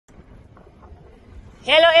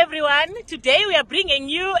Hello everyone, today we are bringing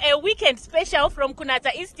you a weekend special from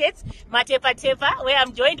KUNATSA Estates, MATEPATEPA, where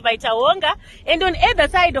I'm joined by Tawonga. And on either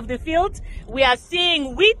side of the field, we are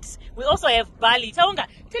seeing wheat. We also have barley. Tawonga,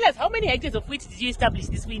 tell us, how many hectares of wheat did you establish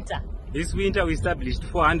this winter? This winter we established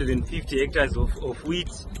 450 hectares of wheat,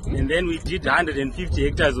 and then we did 150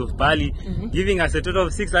 hectares of barley, giving us a total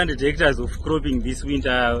of 600 hectares of cropping this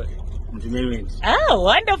winter. Oh,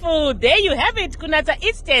 wonderful. There you have it. KUNATSA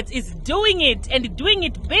Estates is doing it and doing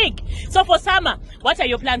it big. So for summer, what are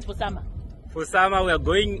your plans for summer? For summer, we are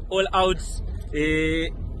going all out,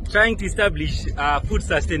 trying to establish food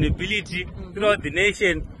sustainability throughout the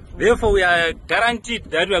nation. Therefore, we are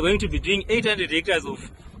guaranteed that we are going to be doing 800 hectares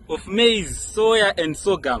of maize, soya and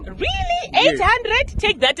sorghum. Really? 800? Yes.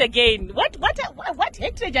 Take that again. What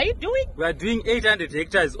hectare are you doing? We are doing 800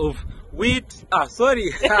 hectares of wheat.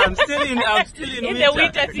 Sorry, I'm still in the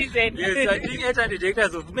winter season. Yes, I'm doing 800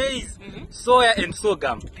 hectares of maize, soya and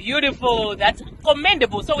sorghum. Beautiful. That's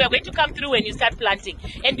commendable. So we are going to come through when you start planting.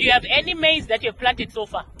 And do you have any maize that you have planted so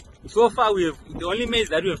far? So far, the only maize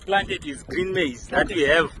that we have planted is green maize that we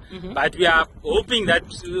have. But we are hoping that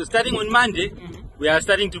starting on Monday, we are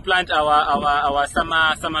starting to plant our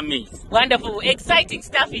summer maize. Wonderful. Exciting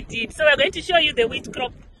stuff indeed. So we're going to show you the wheat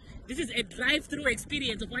crop. This is a drive-through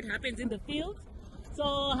experience of what happens in the field. So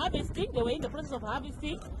harvesting, they were in the process of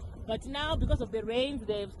harvesting, but now because of the rains,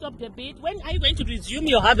 they've stopped a bit. When are you going to resume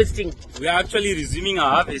your harvesting? We are actually resuming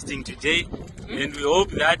our harvesting today, and we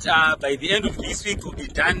hope that by the end of this week we'll be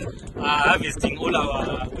done harvesting all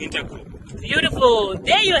our winter crop. Beautiful.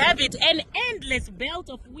 There you have it, an endless belt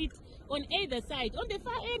of wheat on either side. On the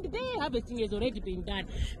far end, the harvesting has already been done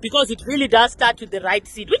because it really does start with the right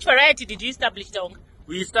seed. Which variety did you establish, Tawonga?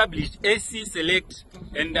 We established SC Select,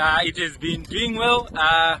 and it has been doing well.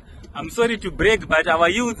 I'm sorry to brag, but our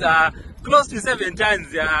yields are close to 7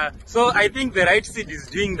 tons. So I think the right seed is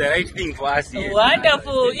doing the right thing for us here.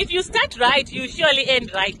 Wonderful. If you start right, you surely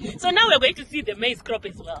end right. So now we're going to see the maize crop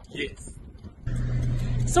as well. Yes.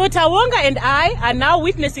 So Tawonga and I are now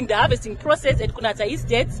witnessing the harvesting process at KUNATSA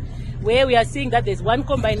Estates, where we are seeing that there's one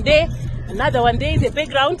combine there, another one there in the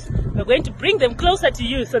background. We're going to bring them closer to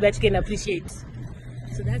you so that you can appreciate.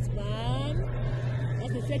 So that's one,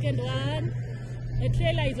 that's the second one. A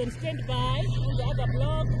trailer is on standby on the other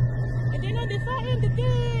block. And then on the far end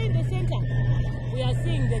there in the center, we are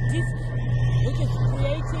seeing the disc which is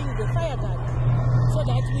creating the fire guard so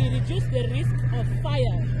that we reduce the risk of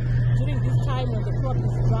fire during this time when the crop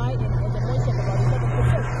is dry and the moisture about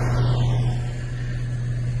 7%.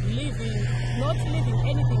 Not leaving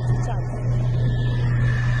anything to chance.